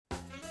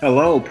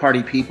Hello,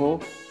 party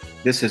people.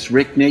 This is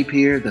Rick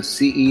Napier, the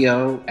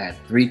CEO at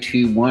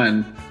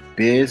 321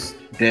 Biz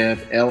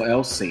Dev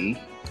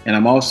LLC, and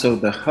I'm also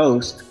the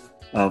host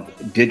of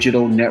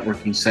Digital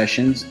Networking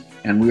Sessions,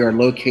 and we are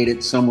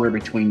located somewhere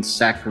between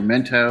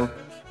Sacramento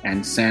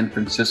and San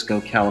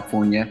Francisco,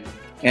 California.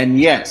 And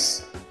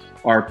yes,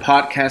 our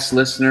podcast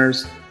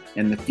listeners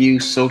and the few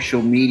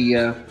social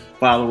media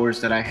followers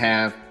that I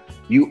have,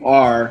 you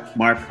are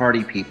my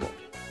party people.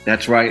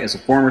 That's right. As a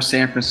former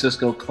San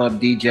Francisco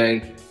club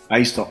DJ, I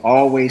used to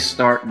always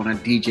start my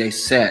DJ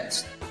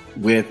sets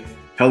with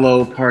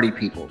hello, party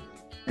people.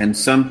 And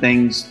some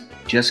things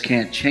just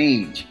can't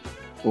change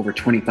over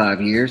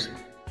 25 years.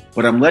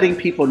 But I'm letting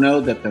people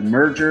know that the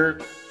merger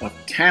of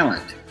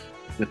talent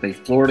with a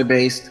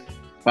Florida-based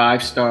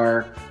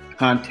 5-star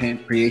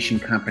content creation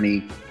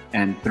company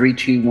and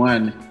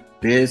 321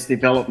 Biz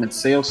Development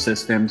Sales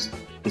Systems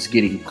is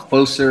getting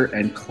closer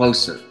and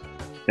closer.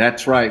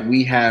 That's right.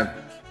 We have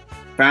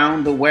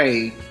found the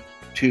way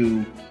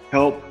to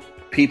help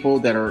people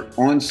that are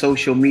on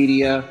social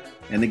media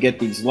and they get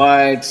these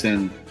likes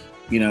and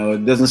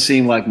it doesn't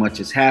seem like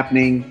much is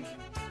happening,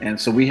 and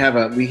so we have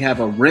a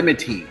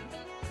remedy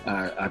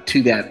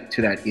to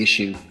that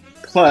issue.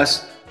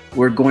 Plus,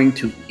 we're going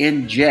to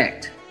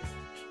inject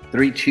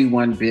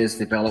 321 Biz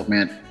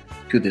Development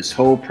to this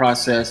whole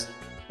process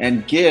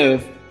and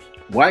give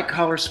white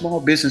collar small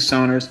business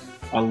owners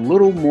a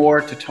little more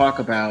to talk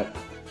about.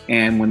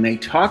 And when they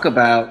talk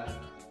about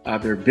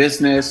their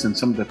business and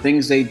some of the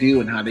things they do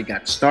and how they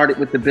got started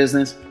with the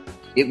business,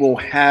 it will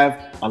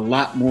have a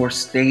lot more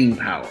staying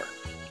power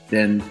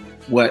than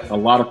what a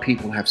lot of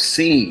people have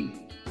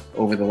seen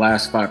over the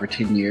last 5 or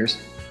 10 years.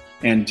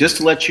 And just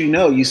to let you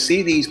know, you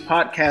see these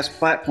podcast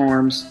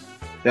platforms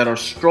that are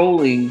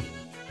scrolling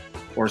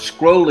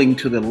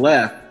to the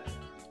left.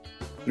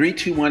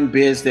 321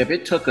 Biz Dev,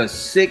 it took us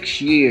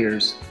 6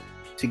 years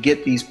to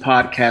get these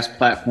podcast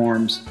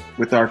platforms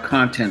with our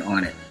content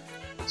on it.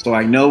 So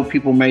I know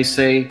people may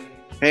say,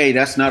 hey,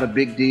 that's not a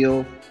big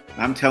deal.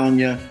 I'm telling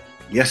you,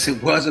 yes,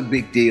 it was a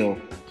big deal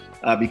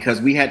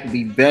because we had to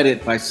be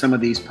vetted by some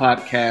of these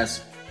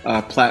podcast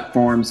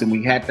platforms, and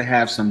we had to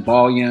have some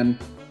volume,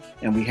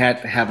 and we had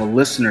to have a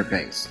listener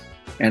base.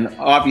 And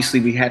obviously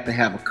we had to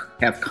have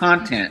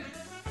content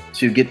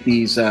to get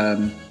these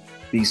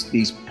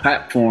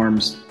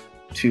platforms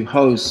to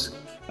host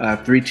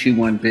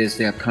 321 Biz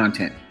Dev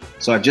content.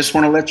 So I just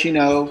want to let you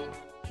know,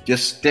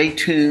 just stay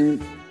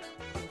tuned.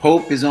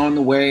 Hope is on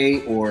the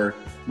way, or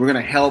we're going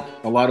to help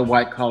a lot of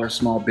white collar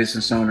small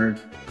business owners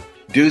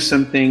do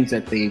some things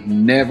that they've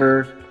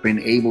never been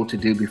able to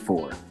do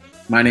before.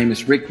 My name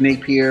is Rick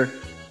Napier,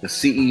 the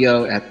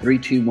CEO at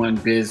 321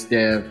 Biz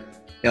Dev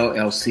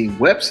LLC.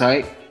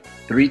 Website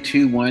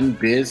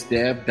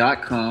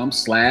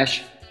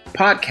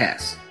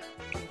 321bizdev.com/podcast.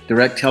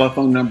 Direct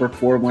telephone number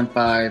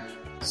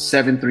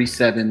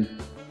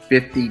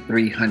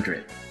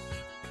 415-737-5300.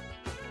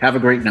 Have a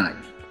great night.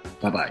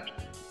 Bye-bye.